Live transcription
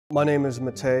My name is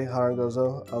Matej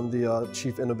Harangozo. I'm the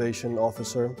Chief Innovation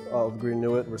Officer of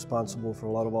greeNEWit, responsible for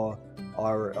a lot of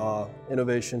our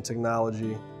innovation,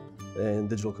 technology, and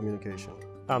digital communication.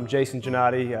 I'm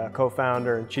Jannati,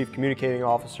 co-founder and Chief Communicating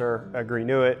Officer at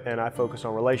greeNEWit, and I focus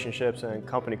on relationships and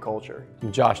company culture.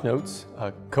 I'm Josh Notes,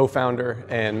 co-founder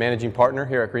and managing partner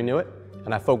here at greeNEWit,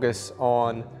 and I focus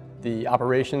on the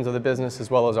operations of the business as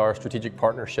well as our strategic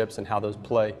partnerships and how those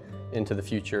play into the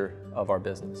future of our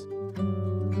business.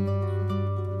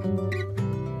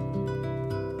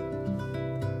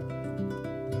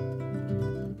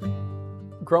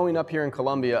 Growing up here in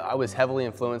Colombia, I was heavily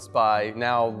influenced by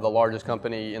now the largest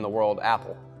company in the world,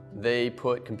 Apple. They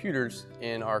put computers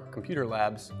in our computer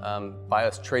labs by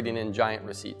us trading in giant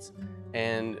receipts.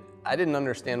 And I didn't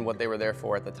understand what they were there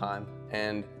for at the time.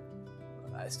 And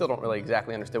I still don't really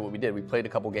exactly understand what we did. We played a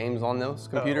couple games on those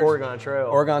computers. Oregon Trail.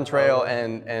 Oregon Trail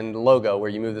and Logo, where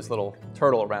you move this little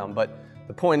turtle around. But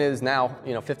the point is now,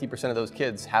 50% of those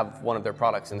kids have one of their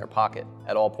products in their pocket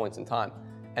at all points in time.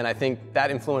 And I think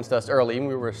that influenced us early. Even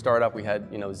when we were a startup, we had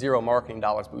zero marketing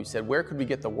dollars, but we said, where could we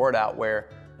get the word out where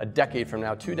a decade from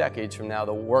now, 2 decades from now,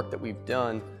 the work that we've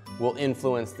done will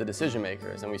influence the decision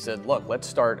makers? And we said, look, let's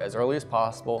start as early as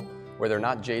possible where they're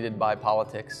not jaded by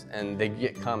politics and they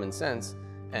get common sense.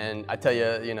 And I tell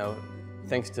you,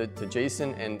 thanks to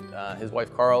Jason and his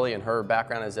wife Carly and her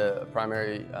background as a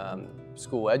primary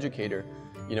school educator,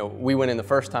 we went in the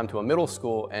first time to a middle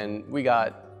school and we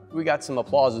got some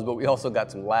applauses, but we also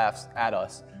got some laughs at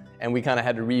us. And we kind of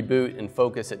had to reboot and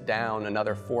focus it down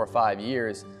another 4 or 5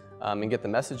 years and get the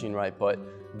messaging right. But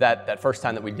that first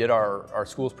time that we did our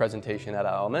school's presentation at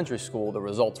an elementary school, the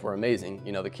results were amazing.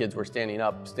 The kids were standing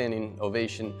up, standing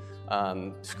ovation,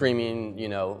 screaming,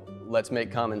 let's make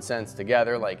common sense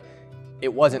together. Like,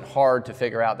 it wasn't hard to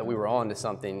figure out that we were on to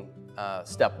something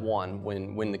step one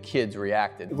when the kids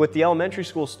reacted. With the elementary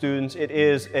school students, it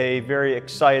is a very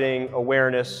exciting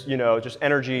awareness, just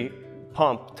energy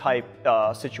pump type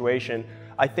situation.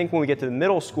 I think when we get to the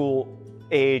middle school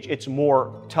age, it's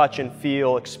more touch and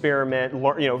feel, experiment,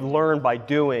 learn by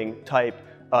doing type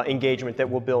engagement that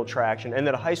will build traction. And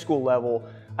at a high school level,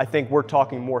 I think we're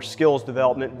talking more skills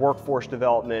development, workforce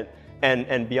development,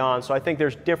 and beyond. So I think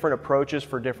there's different approaches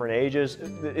for different ages.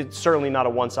 It's certainly not a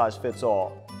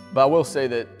one-size-fits-all. But I will say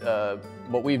that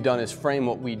what we've done is frame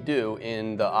what we do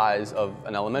in the eyes of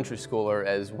an elementary schooler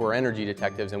as we're energy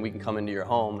detectives and we can come into your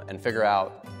home and figure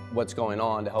out what's going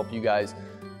on to help you guys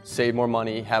save more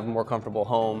money, have a more comfortable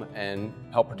home, and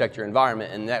help protect your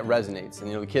environment, and that resonates.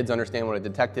 And the kids understand what a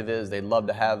detective is. They'd love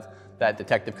to have that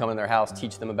detective come in their house,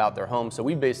 teach them about their home. So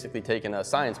we've basically taken a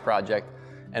science project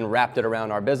and wrapped it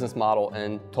around our business model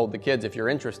and told the kids, if you're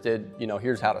interested,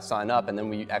 here's how to sign up. And then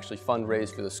we actually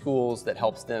fundraise for the schools that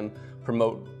helps them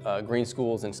promote green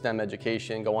schools and STEM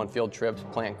education, go on field trips,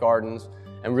 plant gardens,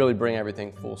 and really bring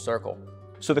everything full circle.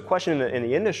 So the question in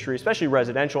the industry, especially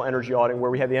residential energy auditing,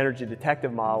 where we have the energy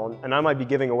detective model, and I might be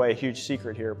giving away a huge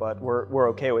secret here, but we're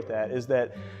okay with that, is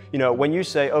that, when you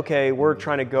say, okay, we're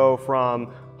trying to go from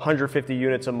 150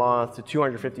 units a month to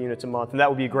 250 units a month, and that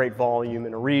would be a great volume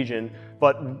in a region,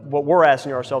 but what we're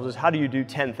asking ourselves is, how do you do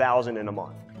 10,000 in a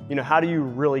month? How do you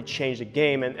really change the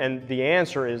game? And the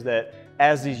answer is that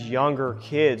as these younger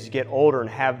kids get older and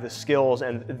have the skills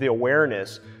and the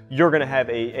awareness, you're going to have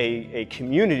a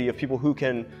community of people who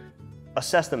can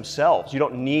assess themselves. You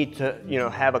don't need to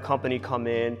have a company come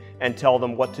in and tell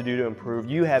them what to do to improve.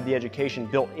 You have the education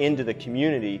built into the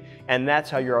community, and that's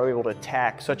how you're able to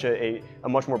attack such a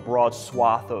much more broad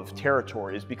swath of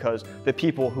territories, because the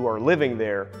people who are living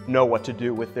there know what to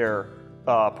do with their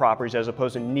properties, as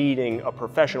opposed to needing a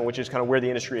professional, which is kind of where the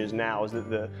industry is now, is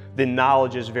that the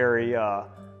knowledge is very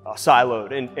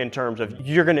siloed in terms of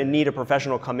you're going to need a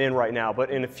professional come in right now, but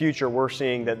in the future we're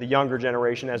seeing that the younger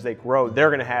generation, as they grow, they're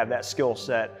going to have that skill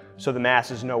set so the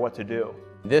masses know what to do.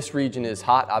 This region is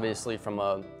hot, obviously, from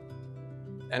a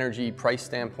energy price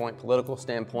standpoint, political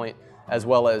standpoint, as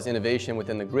well as innovation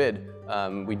within the grid.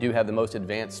 We do have the most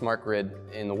advanced smart grid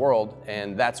in the world,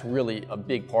 and that's really a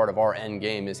big part of our end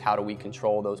game, is how do we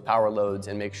control those power loads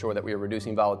and make sure that we are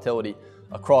reducing volatility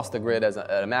across the grid at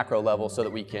a macro level so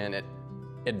that we can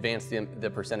advance the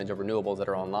percentage of renewables that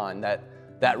are online.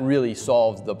 That really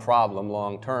solves the problem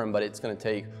long term, but it's going to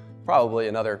take probably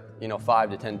another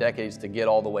 5 to 10 decades to get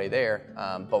all the way there.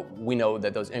 But we know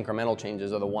that those incremental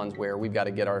changes are the ones where we've got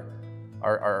to get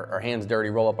our hands dirty,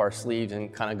 roll up our sleeves,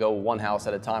 and kind of go one house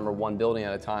at a time or one building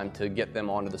at a time to get them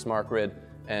onto the smart grid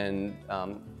and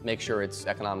make sure it's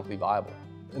economically viable.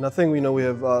 And I think we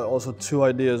have also 2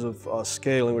 ideas of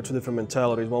scaling, or 2 different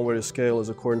mentalities. One way to scale is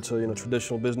according to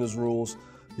traditional business rules.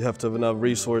 You have to have enough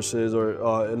resources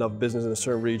or enough business in a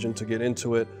certain region to get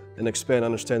into it and expand,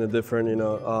 understand the different,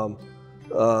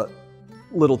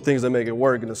 little things that make it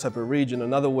work in a separate region.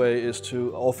 Another way is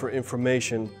to offer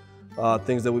information,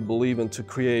 things that we believe in, to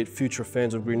create future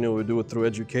fans of greeNEWit. We do it through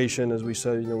education, as we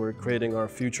said. We're creating our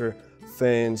future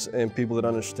fans and people that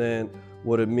understand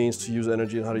what it means to use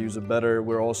energy and how to use it better.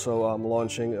 We're also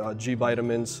launching G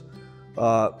Vitamins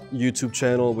YouTube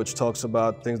channel, which talks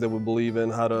about things that we believe in,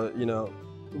 how to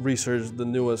research the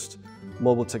newest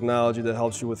mobile technology that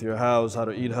helps you with your house, how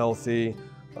to eat healthy,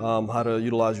 how to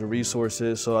utilize your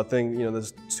resources. So I think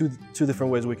there's two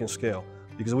different ways we can scale,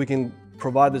 because we can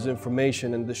provide this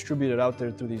information and distribute it out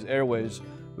there through these airways,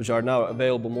 which are now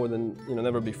available more than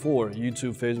never before,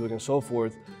 YouTube, Facebook, and so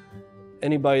forth.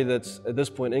 Anybody that's at this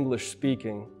point English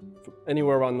speaking,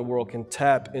 anywhere around the world, can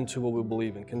tap into what we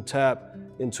believe in, can tap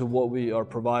into what we are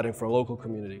providing for a local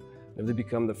community. If they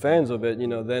become the fans of it,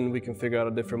 then we can figure out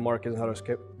a different market and how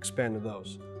to expand to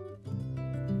those.